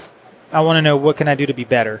shooter, I want to know what can I do to be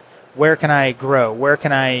better? Where can I grow?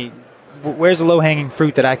 Where's the low-hanging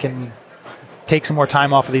fruit that I can take some more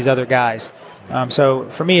time off of these other guys? So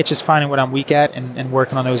for me, it's just finding what I'm weak at and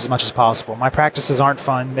working on those as much as possible. My practices aren't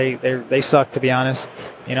fun. They suck, to be honest.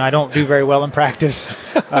 I don't do very well in practice.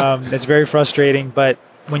 It's very frustrating, but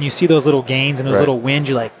when you see those little gains and those little wins,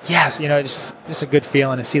 you're like, yes, it's just a good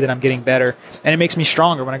feeling to see that I'm getting better. And it makes me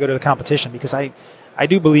stronger when I go to the competition, because I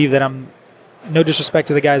do believe that I'm, no disrespect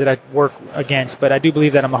to the guys that I work against, but I do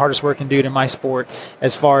believe that I'm the hardest working dude in my sport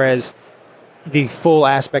as far as the full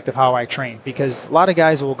aspect of how I train. Because a lot of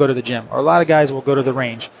guys will go to the gym, or a lot of guys will go to the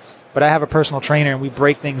range, but I have a personal trainer, and we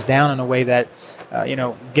break things down in a way that,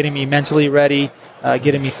 getting me mentally ready,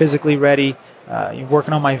 getting me physically ready,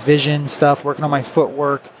 working on my vision stuff, working on my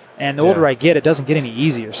footwork. And the older I get, it doesn't get any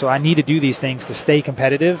easier. So I need to do these things to stay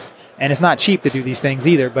competitive. And it's not cheap to do these things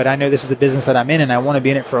either, but I know this is the business that I'm in, and I want to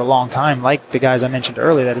be in it for a long time, like the guys I mentioned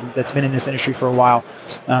earlier that's been in this industry for a while.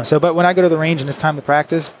 But when I go to the range and it's time to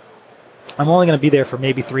practice, I'm only going to be there for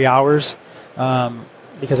maybe 3 hours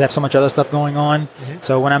because I have so much other stuff going on. Mm-hmm.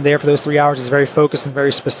 So when I'm there for those 3 hours, it's very focused and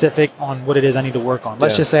very specific on what it is I need to work on.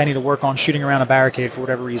 Let's just say I need to work on shooting around a barricade for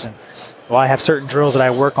whatever reason. Well, I have certain drills that I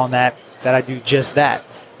work on that I do just that.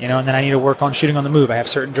 And then I need to work on shooting on the move. I have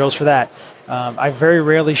certain drills for that. I very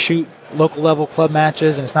rarely shoot local level club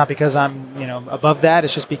matches, and it's not because I'm above that.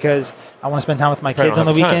 It's just because I want to spend time with my kids on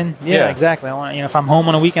the weekend. Yeah, exactly. I want if I'm home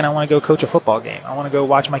on a weekend, I want to go coach a football game. I want to go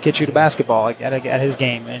watch my kid shoot a basketball at his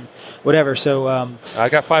game and whatever. So I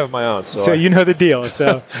got 5 of my own. So you know the deal.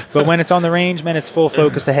 So, but when it's on the range, man, it's full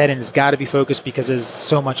focused ahead, and it's got to be focused because there's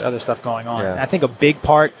so much other stuff going on. Yeah. I think a big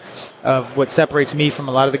part of what separates me from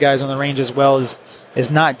a lot of the guys on the range as well is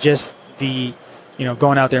not just the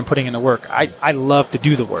going out there and putting in the work. I love to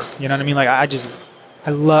do the work. You know what I mean?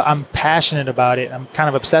 I'm passionate about it. I'm kind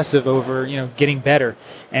of obsessive over, getting better.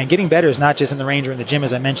 And getting better is not just in the range or in the gym,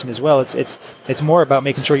 as I mentioned as well. It's more about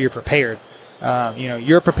making sure you're prepared.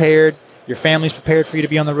 You're prepared. Your family's prepared for you to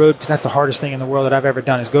be on the road, because that's the hardest thing in the world that I've ever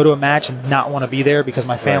done, is go to a match and not want to be there because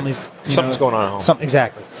my family's something's going on at home.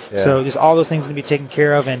 Exactly. Yeah. So just all those things need to be taken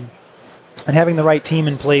care of, and having the right team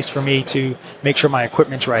in place for me to make sure my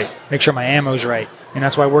equipment's right, make sure my ammo's right. And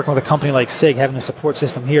that's why working with a company like SIG, having a support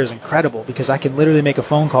system here is incredible, because I can literally make a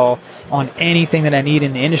phone call on anything that I need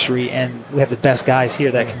in the industry, and we have the best guys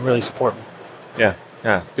here that can really support me.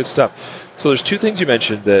 Yeah, good stuff. So there's two things you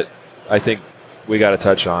mentioned that I think we got to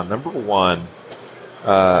touch on. Number one,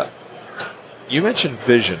 you mentioned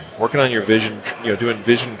vision, working on your vision, doing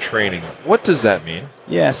vision training. What does that mean?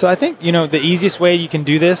 Yeah, so I think, the easiest way you can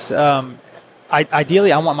do this,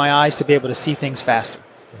 ideally I want my eyes to be able to see things faster.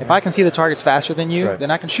 If I can see the targets faster than you, then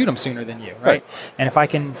I can shoot them sooner than you, right? And if I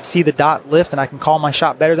can see the dot lift and I can call my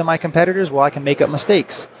shot better than my competitors, well, I can make up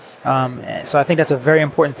mistakes. So I think that's a very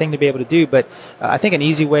important thing to be able to do. But I think an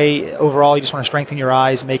easy way overall, you just want to strengthen your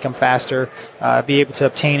eyes, make them faster, be able to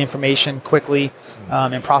obtain information quickly,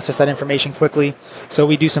 and process that information quickly. So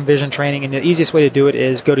we do some vision training, and the easiest way to do it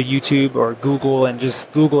is go to YouTube or Google and just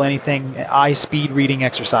Google anything, eye speed reading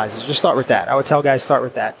exercises. Just start with that. I would tell guys start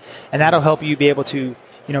with that. And that'll help you be able to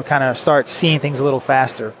kind of start seeing things a little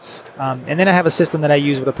faster. And then I have a system that I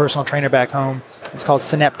use with a personal trainer back home. It's called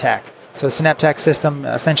Synaptac. So the Synaptac system,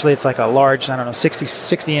 essentially it's like a large,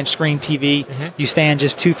 60-inch screen TV. Mm-hmm. You stand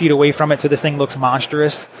just 2 feet away from it, so this thing looks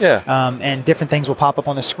monstrous. Yeah. And different things will pop up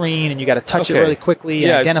on the screen, and you got to touch it really quickly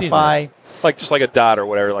and identify. Just like a dot or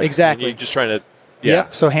whatever. Exactly. You're just trying to. Yeah.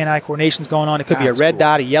 Yep. So hand-eye coordination's going on. It could be a red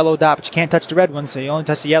dot, a yellow dot, but you can't touch the red one, so you only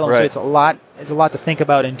touch the yellow one. So it's a lot. It's a lot to think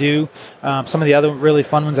about and do. Some of the other really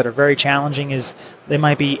fun ones that are very challenging is they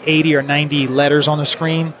might be 80 or 90 letters on the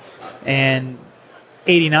screen, and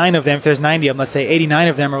 89 of them, if there's 90 of them, let's say 89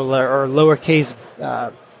 of them are lowercase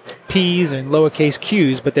P's and lowercase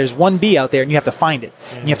Q's, but there's one B out there, and you have to find it.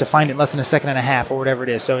 And you have to find it in less than a second and a half or whatever it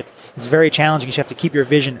is. So it's very challenging. You have to keep your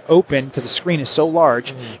vision open because the screen is so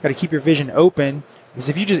large. You got to keep your vision open, because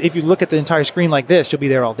if you look at the entire screen like this, you'll be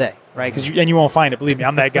there all day, right? And you won't find it. Believe me,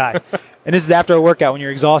 I'm that guy. And this is after a workout when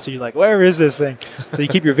you're exhausted. You're like, where is this thing? So you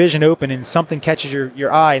keep your vision open, and something catches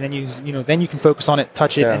your eye, and then then you can focus on it,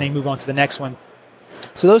 touch it, and then move on to the next one.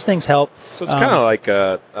 So those things help. So it's kind of like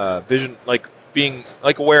a vision, like being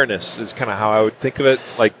like awareness is kind of how I would think of it.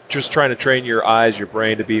 Like just trying to train your eyes, your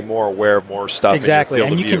brain to be more aware of more stuff. Exactly, in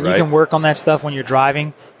your field and of view, you can work on that stuff when you're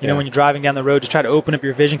driving. When you're driving down the road, just try to open up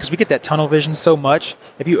your vision, because we get that tunnel vision so much.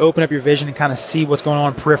 If you open up your vision and kind of see what's going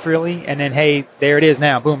on peripherally, and then hey, there it is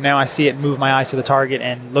now. Boom! Now I see it, and move my eyes to the target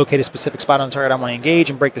and locate a specific spot on the target I want to engage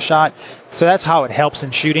and break the shot. So that's how it helps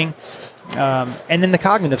in shooting. And then the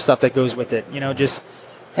cognitive stuff that goes with it. Just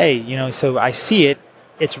hey, so I see it.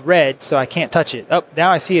 It's red, so I can't touch it. Oh,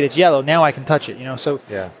 now I see it. It's yellow. Now I can touch it.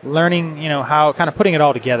 Learning, how kind of putting it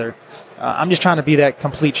all together. I'm just trying to be that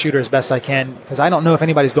complete shooter as best I can, because I don't know if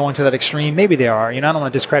anybody's going to that extreme. Maybe they are. I don't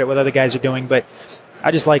want to discredit what other guys are doing, but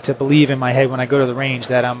I just like to believe in my head when I go to the range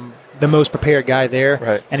that I'm the most prepared guy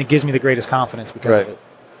there, and it gives me the greatest confidence because of it.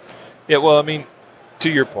 Yeah, well, to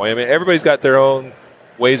your point, everybody's got their own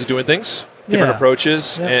ways of doing things, different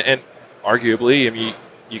approaches, and arguably,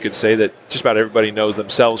 you could say that just about everybody knows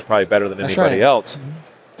themselves probably better than anybody else. Mm-hmm.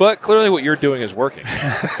 But clearly what you're doing is working.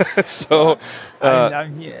 So,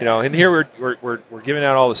 and here we're giving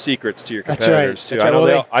out all the secrets to your competitors, too. That's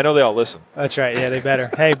right. I know they all listen. That's right. Yeah, they better.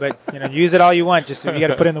 Hey, but, use it all you want. Just you got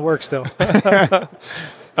to put in the work still.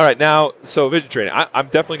 All right. Now, so vision training. I'm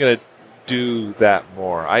definitely going to do that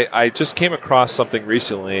more. I just came across something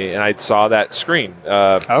recently, and I saw that screen.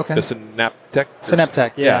 The Synaptac.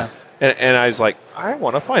 Synaptac, yeah. And I was like, I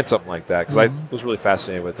want to find something like that, because I was really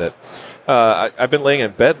fascinated with it. I've been laying in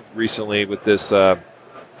bed recently with this,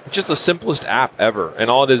 just the simplest app ever, and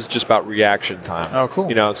all it is just about reaction time. Oh,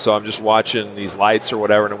 cool. So I'm just watching these lights or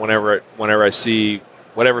whatever, and whenever I see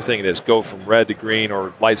whatever thing it is, go from red to green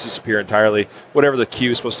or lights disappear entirely, whatever the cue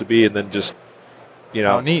is supposed to be, and then just,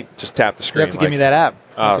 neat. Just tap the screen. You have to give me that app.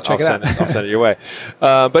 I'll send it your way.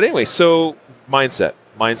 But anyway, so mindset.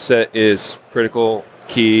 Mindset is critical.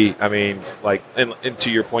 Key. And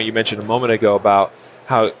to your point you mentioned a moment ago about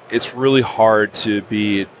how it's really hard to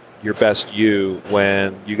be your best you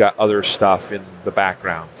when you got other stuff in the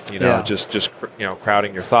background, just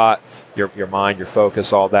crowding your thought, your mind, your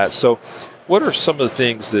focus, all that. So what are some of the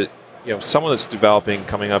things that, someone that's developing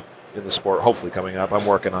coming up in the sport, hopefully coming up, I'm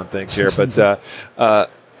working on things here, but that's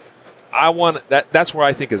where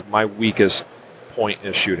I think is my weakest point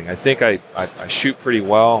is shooting. I think I shoot pretty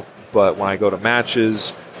well, but when I go to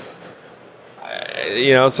matches,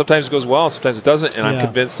 sometimes it goes well, sometimes it doesn't, and I'm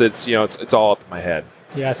convinced that it's all up in my head.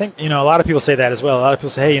 Yeah, I think a lot of people say that as well. A lot of people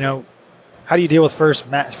say, hey, how do you deal with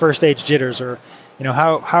first stage jitters, or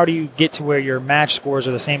how do you get to where your match scores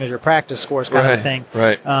are the same as your practice scores, kind of thing.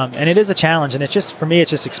 Right. And it is a challenge, and it's just, for me,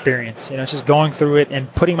 it's just experience. It's just going through it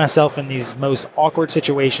and putting myself in these most awkward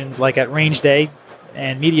situations, like at range day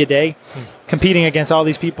and media day, competing against all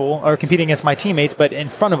these people, or competing against my teammates, but in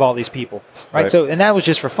front of all these people, right? So, and that was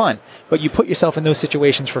just for fun. But you put yourself in those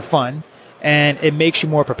situations for fun, and it makes you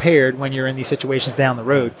more prepared when you're in these situations down the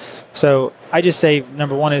road. So I just say,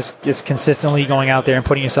 number one is just consistently going out there and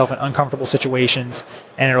putting yourself in uncomfortable situations,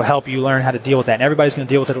 and it'll help you learn how to deal with that. And everybody's going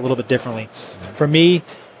to deal with it a little bit differently. For me,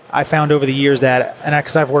 I found over the years that, and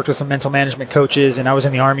because I've worked with some mental management coaches, and I was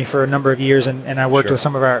in the Army for a number of years, and I worked with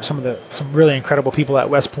some really incredible people at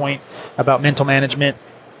West Point about mental management,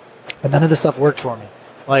 but none of this stuff worked for me.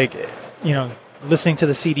 Like, listening to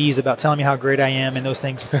the CDs about telling me how great I am and those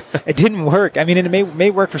things, it didn't work. I mean, it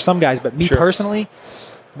may work for some guys, but me personally,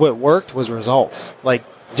 what worked was results. Like,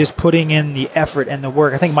 just putting in the effort and the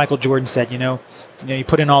work. I think Michael Jordan said, you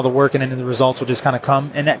put in all the work, and then the results will just kind of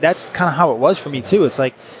come. And that's kind of how it was for me too. It's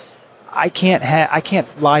like, I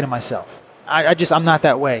can't lie to myself. I'm not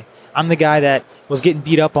that way. I'm the guy that was getting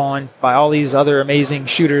beat up on by all these other amazing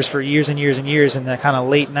shooters for years and years and years. In the kind of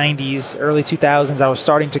late 90s, early 2000s, I was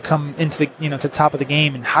starting to come into the, to the top of the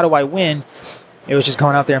game. And how do I win? It was just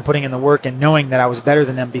going out there and putting in the work and knowing that I was better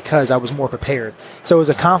than them because I was more prepared. So it was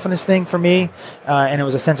a confidence thing for me, and it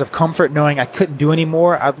was a sense of comfort knowing I couldn't do any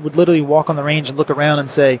more. I would literally walk on the range and look around and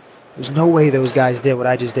say, there's no way those guys did what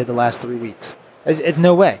I just did the last 3 weeks. It's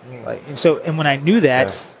no way. And when I knew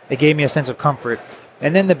that, it gave me a sense of comfort.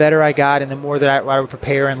 And then the better I got, and the more that I would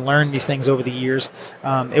prepare and learn these things over the years,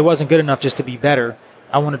 it wasn't good enough just to be better.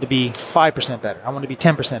 I wanted to be 5% better. I wanted to be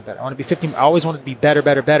 10% better. I wanted to be 15%. I always wanted to be better,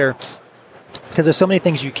 because there's so many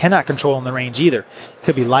things you cannot control in the range either. It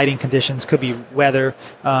could be lighting conditions, could be weather,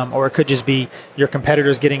 or it could just be your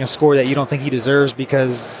competitor's getting a score that you don't think he deserves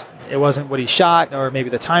because it wasn't what he shot, or maybe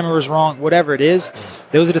the timer was wrong. Whatever it is,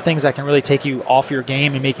 those are the things that can really take you off your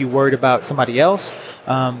game and make you worried about somebody else.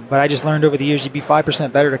 But I just learned over the years, you'd be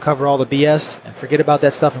 5% better to cover all the BS and forget about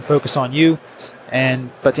that stuff and focus on you.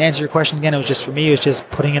 But to answer your question again, it was just, for me, it was just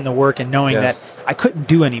putting in the work and knowing that I couldn't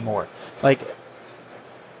do anymore. Like,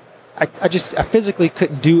 I physically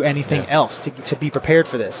couldn't do anything else to be prepared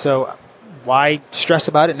for this. So why stress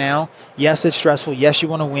about it now? Yes, it's stressful. Yes, you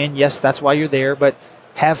want to win. Yes, that's why you're there. But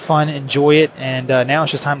have fun, enjoy it, and now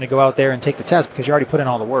it's just time to go out there and take the test because you already put in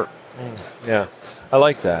all the work. Yeah, I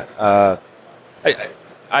like that.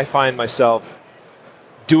 I find myself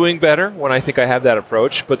doing better when I think I have that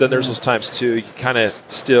approach, but then there's those times too, you kind of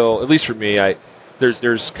still, at least for me,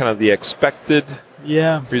 there's kind of the expected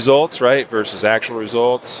results, right, versus actual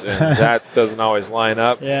results, and that doesn't always line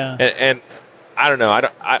up. And I don't know,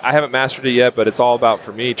 I haven't mastered it yet, but it's all about,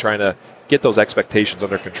 for me, trying to get those expectations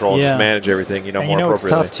under control and just manage everything, more appropriately. What's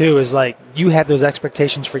tough too is, like, you have those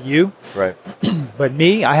expectations for you, right? But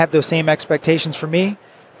me, I have those same expectations for me,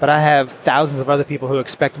 but I have thousands of other people who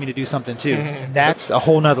expect me to do something too. And that's a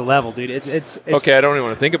whole nother level, dude. It's okay. I don't even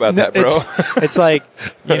want to think about that, bro. It's like,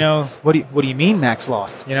 what do you mean Max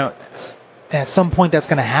lost? At some point that's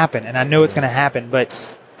going to happen, and I know it's going to happen,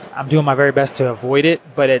 but I'm doing my very best to avoid it.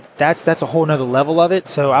 But that's a whole nother level of it.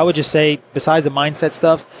 So I would just say, besides the mindset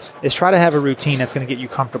stuff, is try to have a routine that's going to get you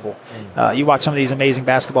comfortable. You watch some of these amazing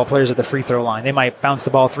basketball players at the free throw line. They might bounce the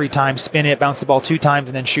ball 3 times, spin it, bounce the ball 2 times,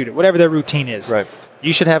 and then shoot it. Whatever their routine is. Right.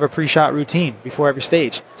 You should have a pre-shot routine before every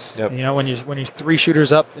stage. Yep. When you're 3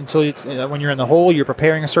 shooters up until when you're in the hole, you're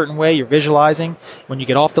preparing a certain way. You're visualizing. When you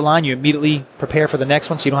get off the line, you immediately prepare for the next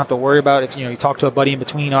one, so you don't have to worry about if you talk to a buddy in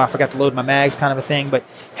between. Oh, I forgot to load my mags, kind of a thing. But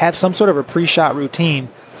have some sort of a pre-shot routine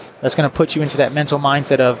that's going to put you into that mental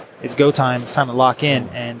mindset of it's go time. It's time to lock in,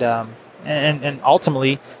 and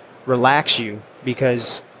ultimately relax you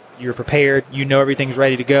because you're prepared. You know everything's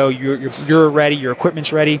ready to go. You're ready. Your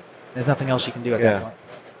equipment's ready. There's nothing else you can do at that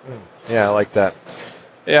point. Yeah, I like that.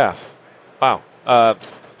 Yeah. Wow.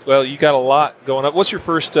 Well, you got a lot going up. What's your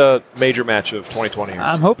first major match of 2020?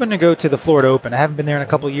 I'm hoping to go to the Florida Open. I haven't been there in a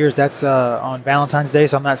couple of years. That's on Valentine's Day,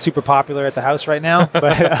 so I'm not super popular at the house right now.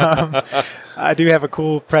 But I do have a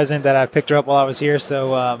cool present that I picked her up while I was here,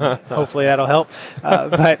 so hopefully that'll help. So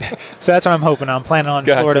that's what I'm hoping. I'm planning on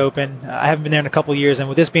Florida Open. I haven't been there in a couple of years, and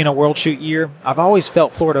with this being a World Shoot year, I've always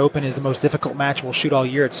felt Florida Open is the most difficult match we'll shoot all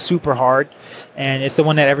year. It's super hard, and it's the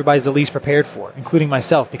one that everybody's the least prepared for, including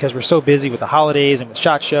myself, because we're so busy with the holidays and with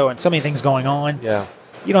SHOT Show and so many things going on. Yeah,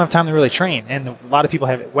 you don't have time to really train, and a lot of people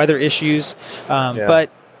have weather issues.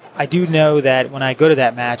 But I do know that when I go to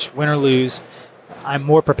that match, win or lose, I'm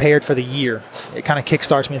more prepared for the year. It kind of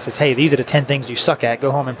kickstarts me and says, hey, these are the 10 things you suck at.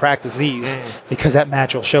 Go home and practice these because that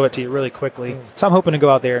match will show it to you really quickly. So I'm hoping to go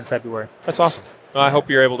out there in February. That's awesome. Well, I hope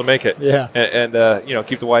you're able to make it. Yeah. And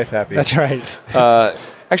keep the wife happy. That's right.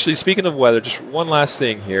 Actually, speaking of weather, just one last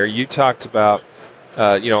thing here. You talked about,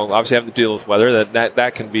 obviously having to deal with weather.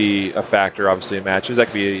 That can be a factor, obviously, in matches. That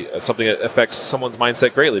can be something that affects someone's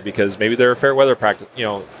mindset greatly because maybe they're a fair weather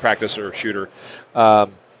practice or shooter.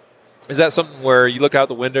 Is that something where you look out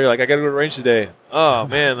the window, you're like, I got to go to the range today? Oh,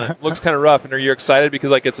 man, that looks kind of rough. And are you excited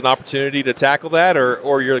because it's an opportunity to tackle that?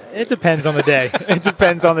 Or you're like... It depends on the day. It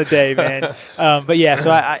depends on the day, man. But yeah,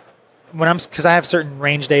 so because I have certain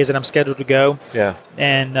range days that I'm scheduled to go. Yeah.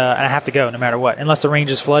 And I have to go no matter what. Unless the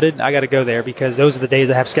range is flooded, I got to go there because those are the days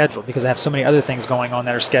I have scheduled because I have so many other things going on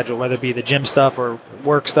that are scheduled, whether it be the gym stuff or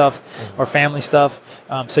work stuff or family stuff.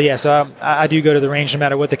 So I do go to the range no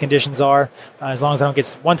matter what the conditions are, as long as I don't get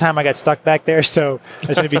 – one time I got stuck back there, so I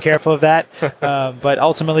just need to be careful of that. But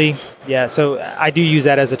ultimately, yeah, so I do use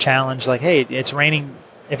that as a challenge. Like, hey, it's raining.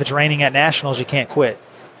 If it's raining at Nationals, you can't quit.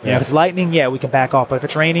 If it's lightning, we can back off. But if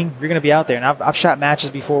it's raining, you're going to be out there. And I've shot matches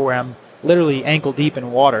before where I'm literally ankle deep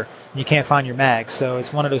in water and you can't find your mags. So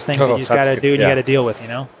it's one of those things that you just got to do and you got to deal with,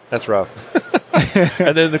 That's rough.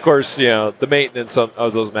 And then, of course, the maintenance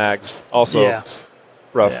of those mags also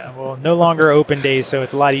rough. Yeah, well, no longer open days, so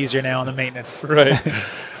it's a lot easier now on the maintenance. Right.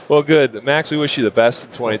 Well, good. Max, we wish you the best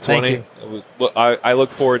in 2020. Thank you. I look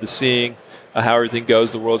forward to seeing how everything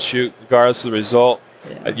goes, the World Shoot, regardless of the result.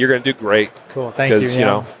 Yeah. You're going to do great. Cool. Thank you.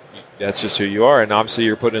 Because, that's just who you are, and obviously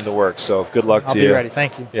you're putting in the work. So good luck to you. I'll be ready.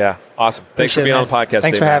 Thank you. Yeah. Awesome. Thanks for being on the podcast.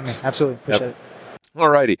 Thanks for having me. Absolutely. Appreciate it. All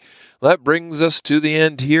righty. Well, that brings us to the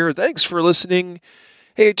end here. Thanks for listening.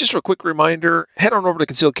 Hey, just a quick reminder, head on over to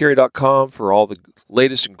concealedcarry.com for all the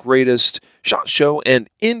latest and greatest SHOT Show and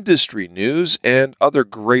industry news and other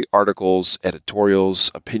great articles, editorials,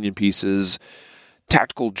 opinion pieces,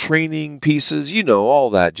 tactical training pieces, all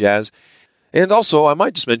that jazz. And also, I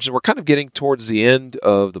might just mention, we're kind of getting towards the end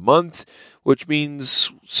of the month, which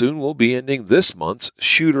means soon we'll be ending this month's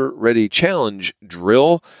Shooter Ready Challenge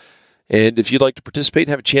drill. And if you'd like to participate and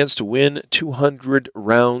have a chance to win 200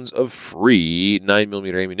 rounds of free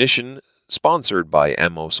 9mm ammunition, sponsored by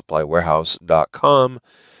AmmoSupplyWarehouse.com,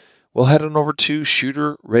 well, head on over to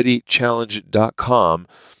ShooterReadyChallenge.com.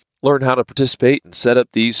 Learn how to participate and set up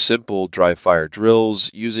these simple dry-fire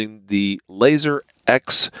drills using the Laser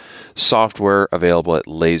X software available at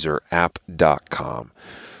laserapp.com.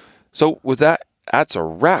 So with that, that's a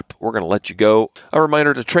wrap. We're going to let you go. A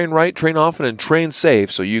reminder to train right, train often, and train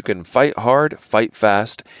safe so you can fight hard, fight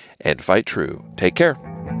fast, and fight true. Take care.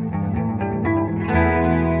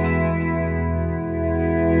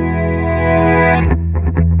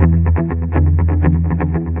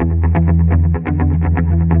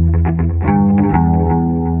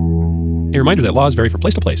 A reminder that laws vary from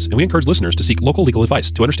place to place, and we encourage listeners to seek local legal advice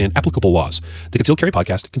to understand applicable laws. The Concealed Carry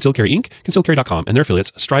Podcast, Concealed Carry Inc., ConcealedCarry.com, and their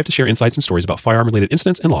affiliates strive to share insights and stories about firearm-related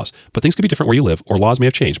incidents and laws, but things could be different where you live, or laws may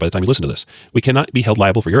have changed by the time you listen to this. We cannot be held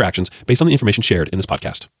liable for your actions based on the information shared in this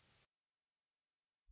podcast.